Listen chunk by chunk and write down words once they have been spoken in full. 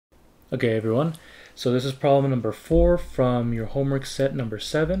Okay, everyone. So this is problem number 4 from your homework set number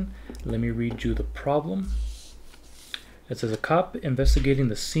 7. Let me read you the problem. It says a cop investigating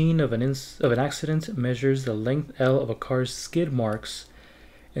the scene of an accident measures the length L of a car's skid marks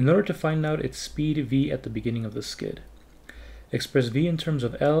in order to find out its speed V at the beginning of the skid. Express V in terms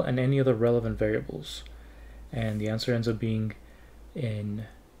of L and any other relevant variables. And the answer ends up being in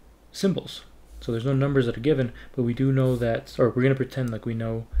symbols. So there's no numbers that are given, but we do know that, or we're going to pretend like we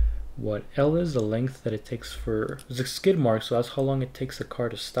know what L is, the length that it takes for, it's a skid mark, so that's how long it takes the car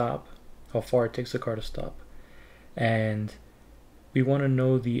to stop, how far it takes the car to stop. And we want to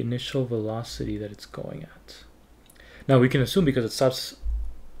know the initial velocity that it's going at. Now we can assume because it stops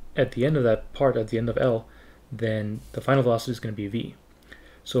at the end of that part, at the end of L, then the final velocity is going to be V.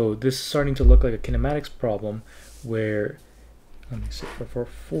 So this is starting to look like a kinematics problem where, let me say for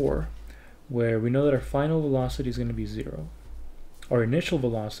 4, where we know that our final velocity is going to be 0. Our initial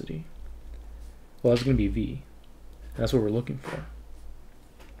velocity, well, that's going to be V. That's what we're looking for.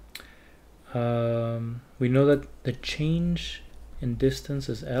 We know that the change in distance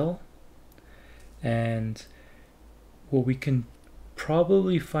is L, and what we can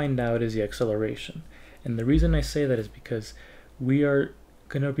probably find out is the acceleration. And the reason I say that is because we are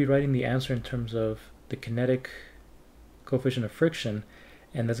going to be writing the answer in terms of the kinetic coefficient of friction,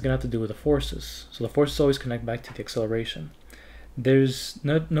 and that's going to have to do with the forces. So the forces always connect back to the acceleration. There's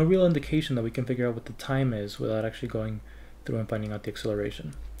no real indication that we can figure out what the time is without actually going through and finding out the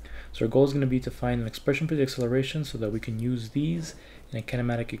acceleration. So our goal is going to be to find an expression for the acceleration so that we can use these in a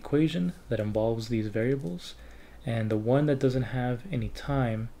kinematic equation that involves these variables. And the one that doesn't have any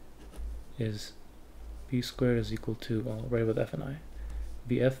time is v squared is equal to, well, I'll write it with f and I.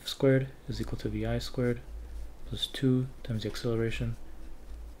 Vf squared is equal to vi squared plus 2 times the acceleration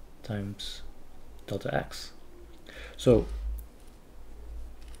times delta x. So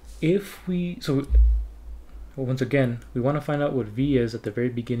once again, we want to find out what V is at the very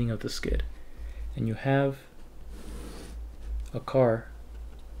beginning of the skid. And you have a car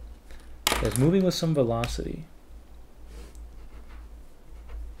that's moving with some velocity.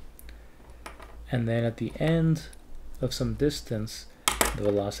 And then at the end of some distance, the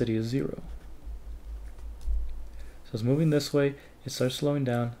velocity is 0. So it's moving this way, it starts slowing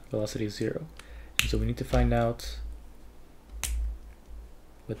down, velocity is 0. And so we need to find out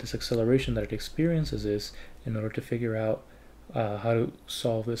what this acceleration that it experiences is in order to figure out how to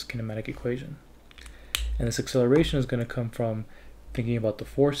solve this kinematic equation. And this acceleration is going to come from thinking about the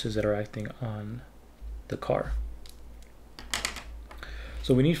forces that are acting on the car.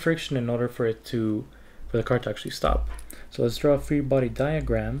 So we need friction in order for the car to actually stop. So let's draw a free body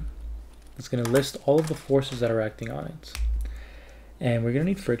diagram that's going to list all of the forces that are acting on it. And we're going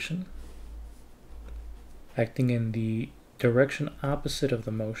to need friction acting in the direction opposite of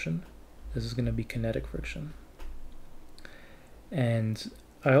the motion. This is going to be kinetic friction. And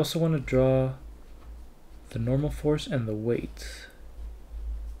I also want to draw the normal force and the weight.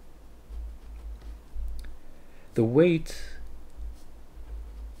 The weight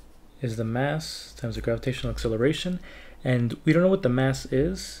is the mass times the gravitational acceleration, and we don't know what the mass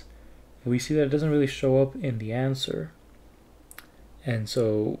is. We see that it doesn't really show up in the answer. And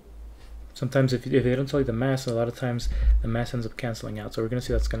so sometimes if they don't tell you the mass, a lot of times the mass ends up canceling out. So we're going to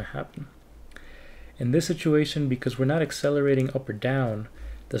see that's going to happen. In this situation, because we're not accelerating up or down,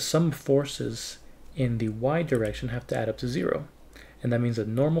 the sum of forces in the y direction have to add up to 0. And that means that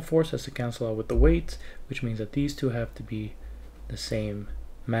normal force has to cancel out with the weight, which means that these two have to be the same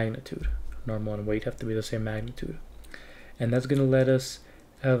magnitude. Normal and weight have to be the same magnitude. And that's going to let us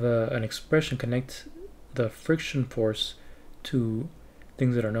have an expression connect the friction force to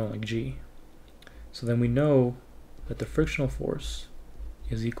things that are known like G. So then we know that the frictional force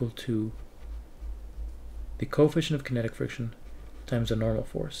is equal to the coefficient of kinetic friction times the normal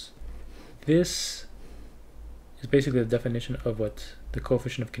force. This is basically the definition of what the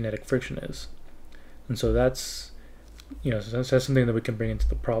coefficient of kinetic friction is. And so that's, that's something that we can bring into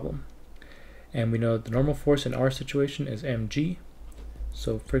the problem. And we know that the normal force in our situation is mg.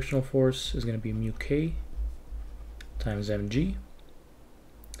 So frictional force is going to be mu k times mg.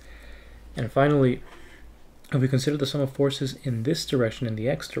 And finally, if we consider the sum of forces in this direction, in the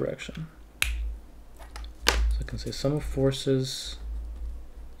x direction, so I can say sum of forces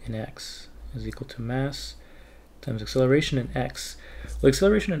in x is equal to mass times acceleration in x. Well,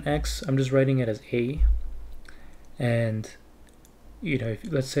 acceleration in x, I'm just writing it as a. And,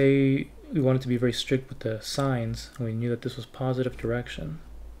 let's say we wanted to be very strict with the signs, and we knew that this was positive direction,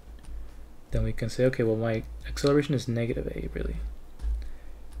 then we can say, okay, well, my acceleration is negative a, really,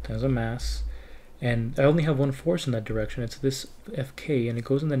 times a mass. And I only have one force in that direction. It's this Fk, and it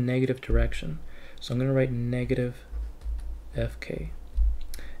goes in the negative direction. So I'm going to write negative Fk.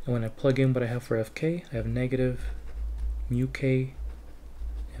 And when I plug in what I have for Fk, I have negative mu k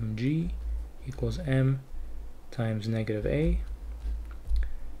mg equals m times negative a.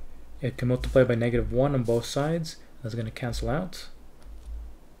 It can multiply by -1 on both sides. That's going to cancel out.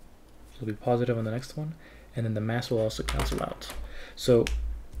 So it'll be positive on the next one. And then the mass will also cancel out. So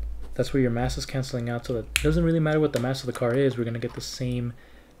that's where your mass is canceling out, so that it doesn't really matter what the mass of the car is, we're going to get the same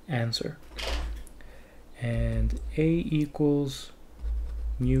answer. And A equals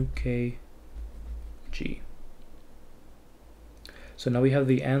mu k g. So now we have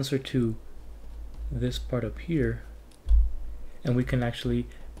the answer to this part up here, and we can actually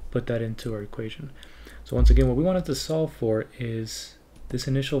put that into our equation. So once again, what we wanted to solve for is this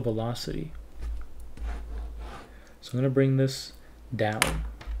initial velocity. So I'm going to bring this down.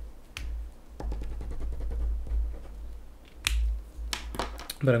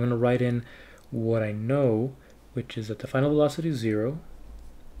 But I'm going to write in what I know, which is that the final velocity is 0.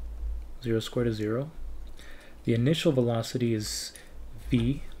 0 squared is 0. The initial velocity is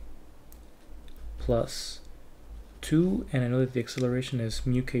v plus 2, and I know that the acceleration is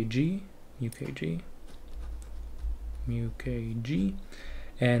mu kg,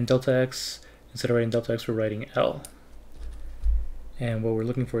 and delta x, instead of writing delta x, we're writing L. And what we're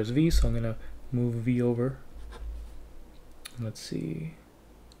looking for is v, so I'm going to move v over. Let's see.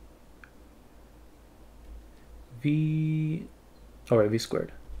 V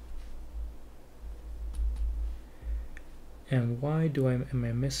squared. And why am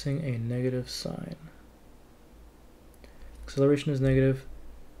I missing a negative sign? Acceleration is negative,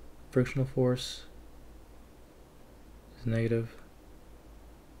 frictional force is negative.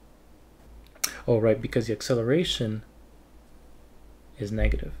 Oh, right, because the acceleration is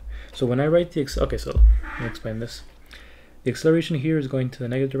negative. So when I write the okay, so let me explain this. The acceleration here is going to the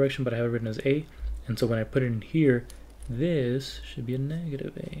negative direction, but I have it written as a. And so when I put it in here, this should be a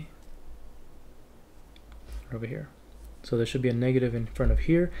negative a. Over here. So there should be a negative in front of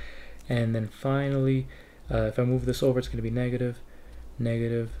here. And then finally, if I move this over, it's going to be negative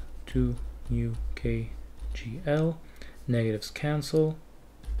 2 mu k gl. Negatives cancel.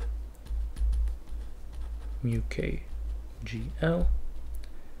 Mu k gl.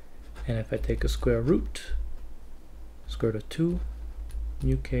 And if I take a square root of 2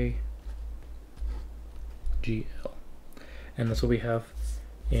 mu k gl. And that's what we have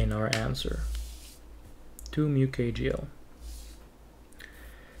in our answer. 2 mu k gl.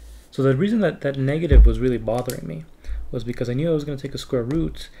 So the reason that that negative was really bothering me was because I knew I was going to take a square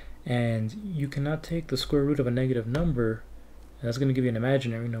root, and you cannot take the square root of a negative number, and that's going to give you an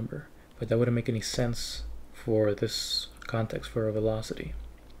imaginary number, but that wouldn't make any sense for this context for a velocity.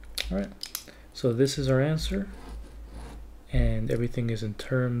 Alright, so this is our answer, and everything is in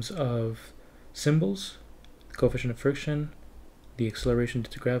terms of symbols, the coefficient of friction, the acceleration due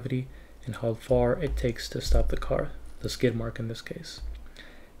to gravity, and how far it takes to stop the car, the skid mark in this case.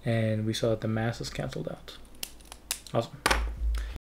 And we saw that the mass is canceled out. Awesome.